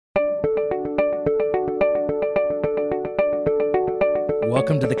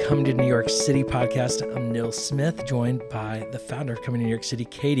Welcome to the Coming to New York City podcast. I'm Nil Smith, joined by the founder of Coming to New York City,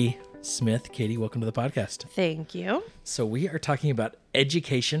 Katie Smith. Katie, welcome to the podcast. Thank you. So we are talking about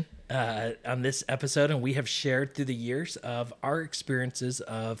education on this episode, and we have shared through the years of our experiences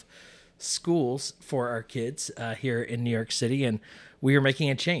of schools for our kids here in New York City, and we are making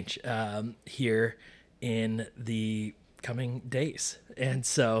a change here in the coming days. And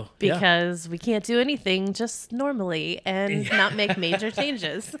so because we can't do anything just normally and not make major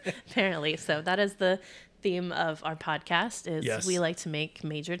changes, apparently. So that is the theme of our podcast is we like to make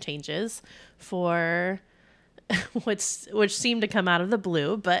major changes for which seem to come out of the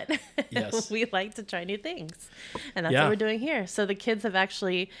blue, but we like to try new things. And that's what we're doing here. So the kids have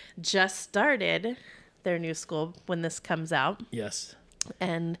actually just started their new school when this comes out. Yes.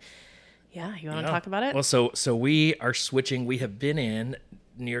 And you want to talk about it? Well, so we are switching. We have been in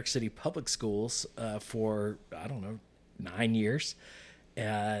New York City public schools for, 9 years.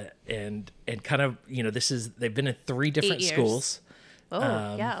 And kind of, they've been in 3 different schools. Oh,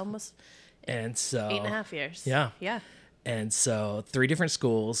 almost. And so 8.5 years. Yeah. And so 3 different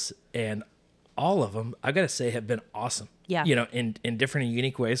schools, and all of them, I got to say, have been awesome. Yeah. In different and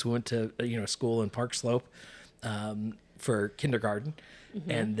unique ways. We went to, school in Park Slope for kindergarten. Mm-hmm.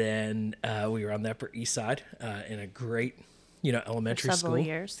 And then we were on the Upper East Side in a great, elementary for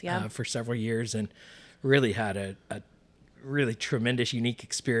school. For several years, and really had a really tremendous, unique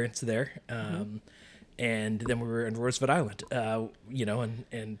experience there. And then we were in Roosevelt Island,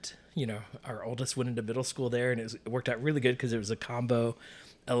 and our oldest went into middle school there, and it worked out really good because it was a combo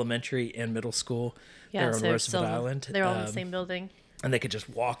elementary and middle school there on Roosevelt Island. They're all in the same building. And they could just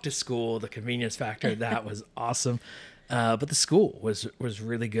walk to school. The convenience factor, that was awesome. But the school was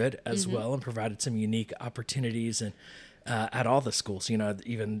really good as well, and provided some unique opportunities and at all the schools.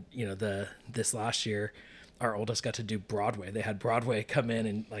 This last year, our oldest got to do Broadway. They had Broadway come in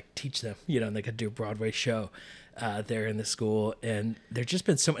and teach them, and they could do a Broadway show there in the school. And there's just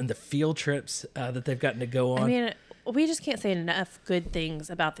been in the field trips that they've gotten to go on. I mean, we just can't say enough good things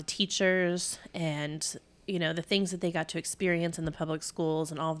about the teachers and the things that they got to experience in the public schools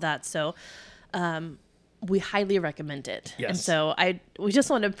and all of that. So we highly recommend it. Yes. And so we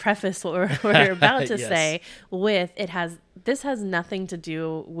just want to preface what we're about to say with this has nothing to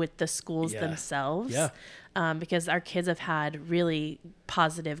do with the schools themselves. Yeah. Because our kids have had really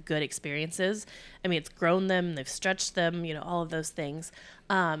positive, good experiences. I mean, it's grown them, they've stretched them, all of those things.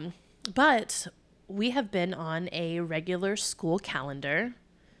 But we have been on a regular school calendar,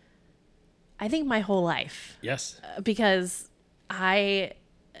 I think, my whole life. Yes. Because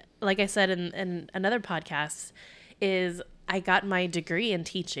like I said in another podcast, is I got my degree in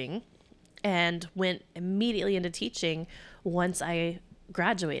teaching and went immediately into teaching once I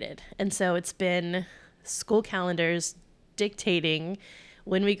graduated. And so it's been school calendars dictating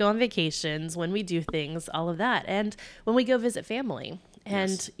when we go on vacations, when we do things, all of that, and when we go visit family.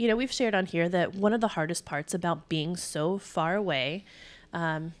 And, we've shared on here that one of the hardest parts about being so far away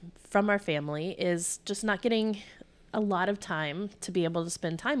from our family is just not getting a lot of time to be able to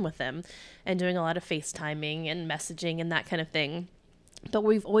spend time with them and doing a lot of FaceTiming and messaging and that kind of thing. But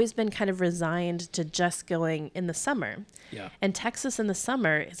we've always been kind of resigned to just going in the summer. Yeah. And Texas in the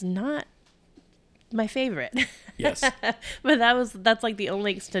summer is not my favorite. Yes. But that's the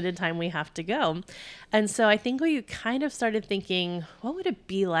only extended time we have to go. And so I think we kind of started thinking, what would it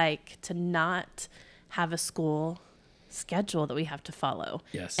be like to not have a school schedule that we have to follow?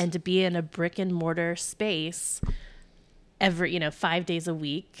 Yes. And to be in a brick and mortar space every, 5 days a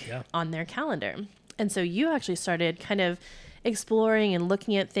week on their calendar. And so you actually started kind of exploring and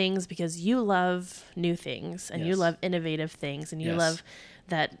looking at things because you love new things and you love innovative things and you love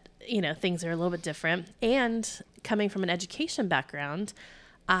that, things are a little bit different. And coming from an education background,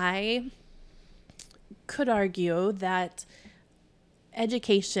 I could argue that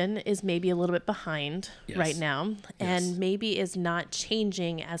education is maybe a little bit behind right now and maybe is not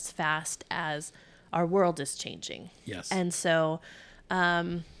changing as fast as our world is changing. Yes. And so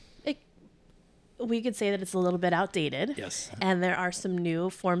we could say that it's a little bit outdated. Yes. And there are some new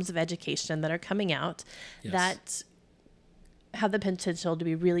forms of education that are coming out that have the potential to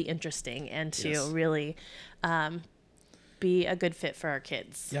be really interesting and to really be a good fit for our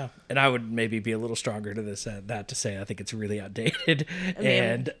kids. Yeah. And I would maybe be a little stronger to that to say I think it's really outdated.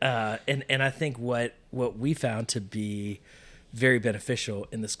 And I think what we found to be very beneficial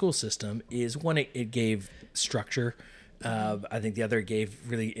in the school system is one, it gave structure. I think the other gave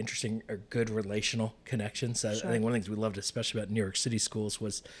really interesting or good relational connections. So I think one of the things we loved especially about New York City schools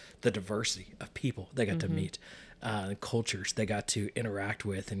was the diversity of people they got to meet, cultures they got to interact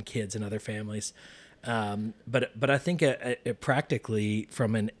with, and kids and other families. But I think it practically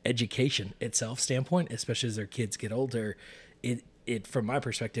from an education itself standpoint, especially as their kids get older, it from my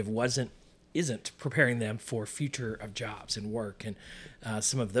perspective isn't preparing them for future of jobs and work and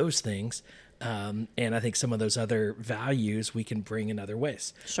some of those things. And I think some of those other values we can bring in other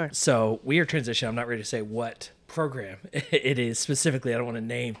ways. Sure. So we are transitioning. I'm not ready to say what program it is specifically. I don't want to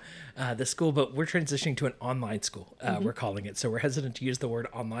name the school, but we're transitioning to an online school. We're calling it. So we're hesitant to use the word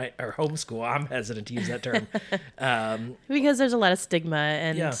online or homeschool. I'm hesitant to use that term. Because there's a lot of stigma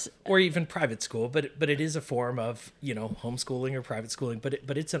and or even private school, but it is a form of, homeschooling or private schooling,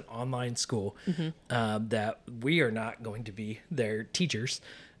 but it's an online school that we are not going to be their teachers.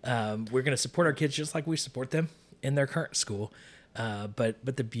 We're going to support our kids just like we support them in their current school.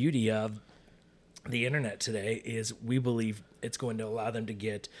 But the beauty of the internet today is we believe it's going to allow them to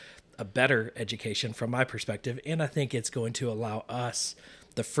get a better education from my perspective. And I think it's going to allow us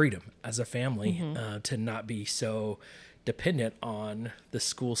the freedom as a family to not be so dependent on the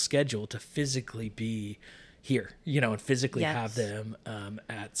school schedule to physically be here, and physically have them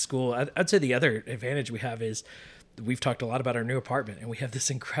at school. I'd say the other advantage we have is we've talked a lot about our new apartment, and we have this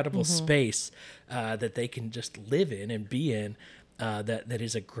incredible space that they can just live in and be in. That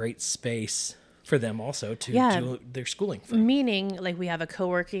is a great space for them also to do their schooling from. Meaning, like, we have a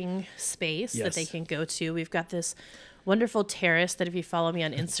co-working space that they can go to. We've got this wonderful terrace that if you follow me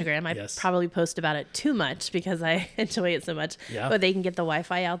on Instagram, I probably post about it too much because I enjoy it so much. Yeah. But they can get the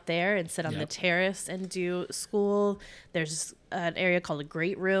Wi-Fi out there and sit on the terrace and do school. There's an area called a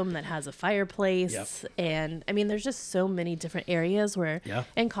great room that has a fireplace. And I mean, there's just so many different areas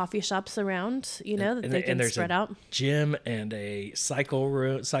and coffee shops around, that they can spread out. Gym and a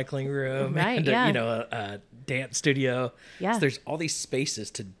cycling room, right? And a dance studio. Yeah. So there's all these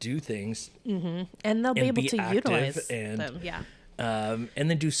spaces to do things. And they'll be able to utilize them. Yeah. And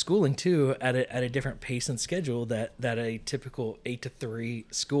then do schooling too at a different pace and schedule that a typical 8 to 3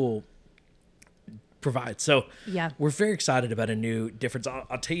 school provides. So we're very excited about a new difference.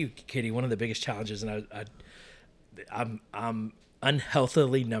 I'll tell you, Katie, one of the biggest challenges, and I'm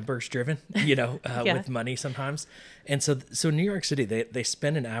unhealthily numbers driven, with money sometimes. And so New York City, they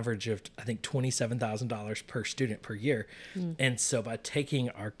spend an average of, I think, $27,000 per student per year. And so by taking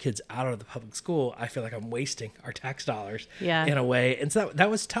our kids out of the public school, I feel like I'm wasting our tax dollars in a way. And so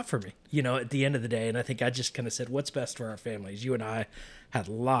that was tough for me, at the end of the day. And I think I just kind of said, what's best for our families? You and I had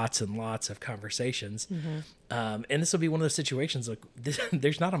lots and lots of conversations. And this will be one of those situations like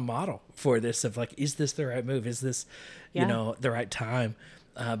there's not a model for this of like, is this the right move? Is this, the right time?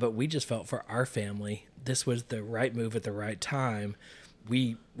 But we just felt for our family, this was the right move at the right time.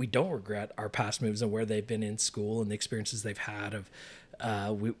 We don't regret our past moves and where they've been in school and the experiences they've had of,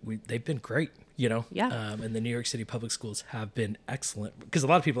 they've been great, and the New York City public schools have been excellent, because a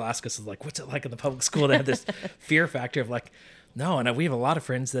lot of people ask us like, what's it like in the public school? They have this fear factor of like, no. And we have a lot of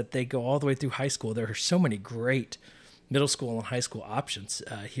friends that they go all the way through high school. There are so many great middle school and high school options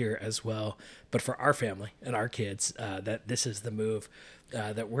here as well. But for our family and our kids, that this is the move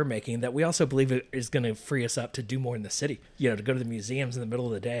that we're making, that we also believe it is going to free us up to do more in the city, to go to the museums in the middle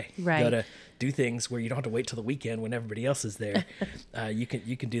of the day, go to do things where you don't have to wait till the weekend when everybody else is there. You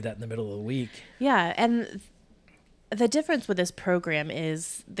can do that in the middle of the week. Yeah. And the difference with this program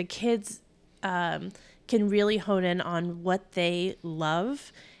is the kids can really hone in on what they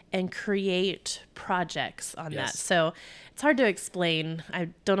love and create projects on that. So it's hard to explain. I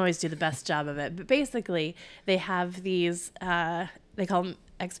don't always do the best job of it, but basically they have these, they call them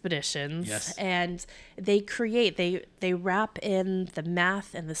expeditions, and they wrap in the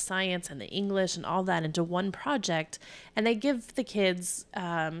math and the science and the English and all that into one project, and they give the kids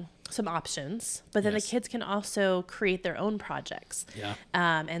some options, but then the kids can also create their own projects.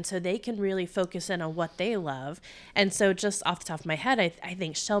 And so they can really focus in on what they love. And so just off the top of my head, I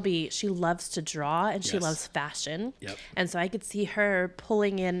think Shelby, she loves to draw and she loves fashion. And so I could see her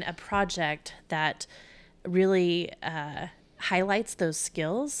pulling in a project that really highlights those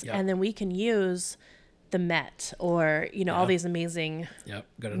skills. And then we can use the Met or, all these amazing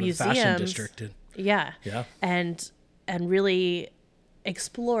go to museums. The fashion district. And really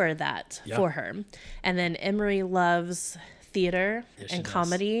explore that for her. And then Emery loves theater and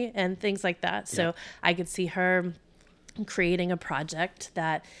comedy and things like that. So I could see her creating a project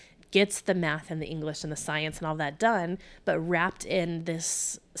that gets the math and the English and the science and all that done, but wrapped in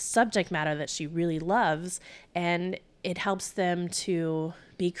this subject matter that she really loves. And it helps them to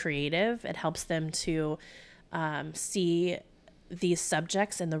be creative. It helps them to see these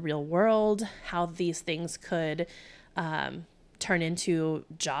subjects in the real world, how these things could turn into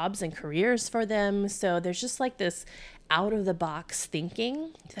jobs and careers for them. So there's just like this out of the box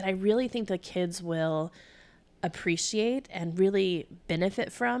thinking that I really think the kids will appreciate and really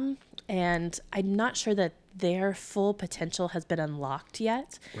benefit from. And I'm not sure that their full potential has been unlocked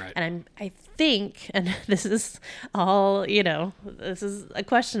yet. Right. And I think, and this is all, this is a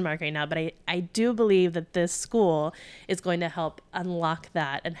question mark right now, but I do believe that this school is going to help unlock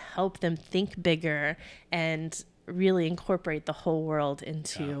that and help them think bigger and really incorporate the whole world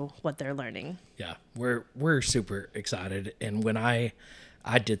into what they're learning. Yeah, we're super excited. And when I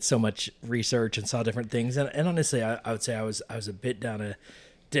did so much research and saw different things, and honestly, I would say I was a bit down a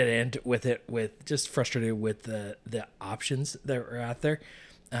dead end with it, with just frustrated with the options that were out there,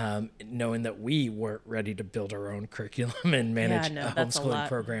 knowing that we weren't ready to build our own curriculum and manage a homeschooling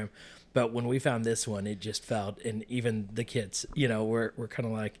program. But when we found this one, it just felt, and even the kids, we're kind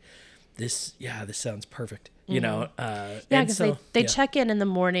of like, this sounds perfect. Because they check in the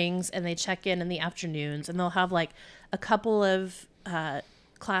mornings and they check in the afternoons, and they'll have like a couple of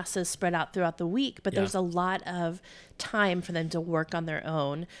classes spread out throughout the week, but there's a lot of time for them to work on their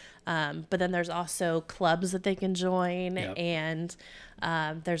own. But then there's also clubs that they can join, and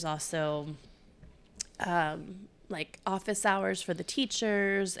there's also like office hours for the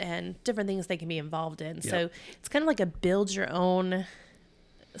teachers and different things they can be involved in. So it's kind of like a build your own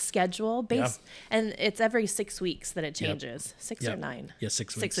schedule based, and it's every 6 weeks that it changes. 6 or 9? Yeah,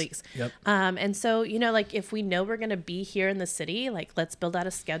 6 weeks. 6 weeks. Yep. And so, like if we know we're going to be here in the city, like let's build out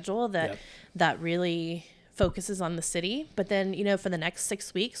a schedule that really focuses on the city. But then, for the next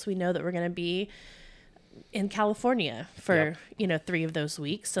 6 weeks, we know that we're going to be in California for, 3 of those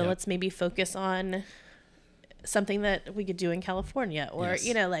weeks. So let's maybe focus on something that we could do in California, or,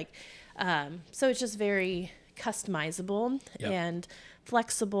 so it's just very customizable and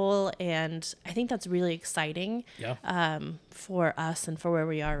flexible, and I think that's really exciting for us and for where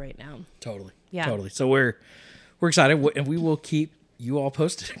we are right now. Totally. So we're excited, and we will keep you all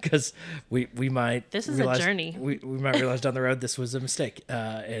posted, because we might this is a journey. We might realize down the road this was a mistake,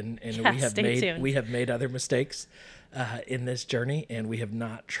 and we have made other mistakes in this journey, and we have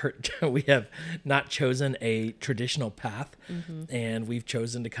not chosen a traditional path, and we've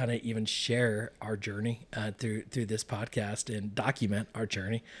chosen to kind of even share our journey through this podcast and document our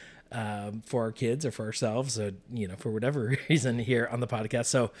journey for our kids or for ourselves, for whatever reason here on the podcast.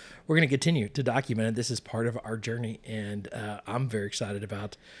 So we're going to continue to document it. This is part of our journey, and I'm very excited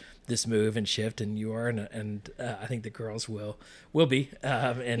about this move and shift, and you are, and I think the girls will be,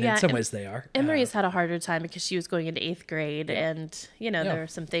 and in some ways they are. Emery's had a harder time because she was going into 8th grade, and there are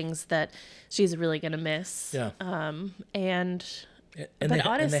some things that she's really going to miss. Honestly,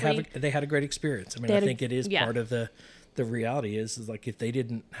 they had a great experience. I mean, I think it is part of the reality is like, if they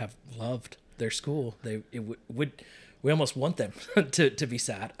didn't have loved their school, we almost want them to be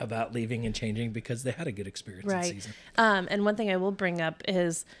sad about leaving and changing, because they had a good experience in season. And one thing I will bring up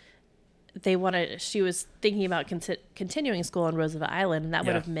is she was thinking about continuing school on Roosevelt Island, and that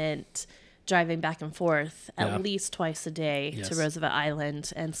would have meant driving back and forth at least twice a day to Roosevelt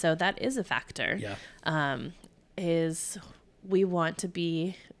Island. And so that is a factor, is we want to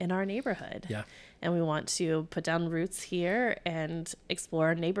be in our neighborhood. And we want to put down roots here and explore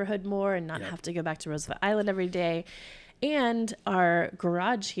our neighborhood more, and not have to go back to Roosevelt Island every day. And our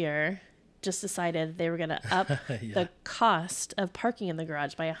garage here just decided they were going to up the cost of parking in the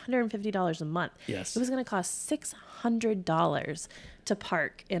garage by $150 a month. It was going to cost $600 to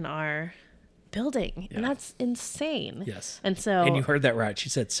park in our building, and that's insane. And you heard that right. She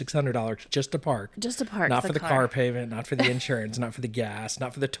said $600 just to park, not for the car payment, not for the insurance, not for the gas,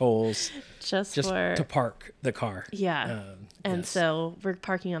 not for the tolls, just to park the car. So we're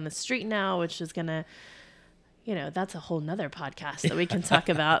parking on the street now, which is gonna, that's a whole nother podcast that we can talk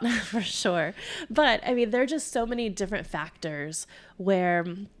about for sure. But I mean, there are just so many different factors where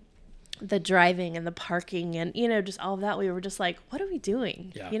the driving and the parking and, just all of that, we were just like, what are we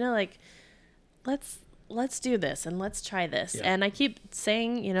doing? Like, let's do this and let's try this. And I keep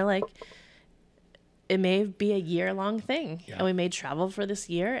saying, it may be a year-long thing, and we may travel for this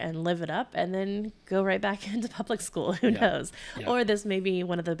year and live it up and then go right back into public school. Who knows? Or this may be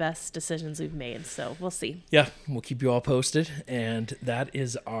one of the best decisions we've made. So we'll see. We'll keep you all posted. And that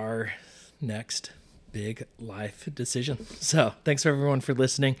is our next big life decision. So thanks everyone for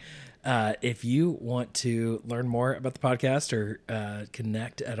listening. If you want to learn more about the podcast or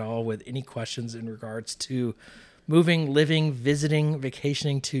connect at all with any questions in regards to moving, living, visiting,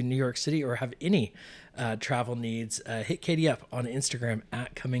 vacationing to New York City, or have any travel needs, hit Katie up on Instagram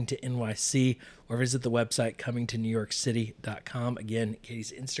at Coming to NYC, or visit the website comingtonewyorkcity.com. Again,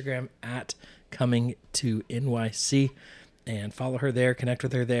 Katie's Instagram at Coming to NYC. and follow her there, connect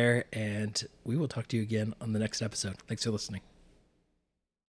with her there, and we will talk to you again on the next episode. Thanks for listening.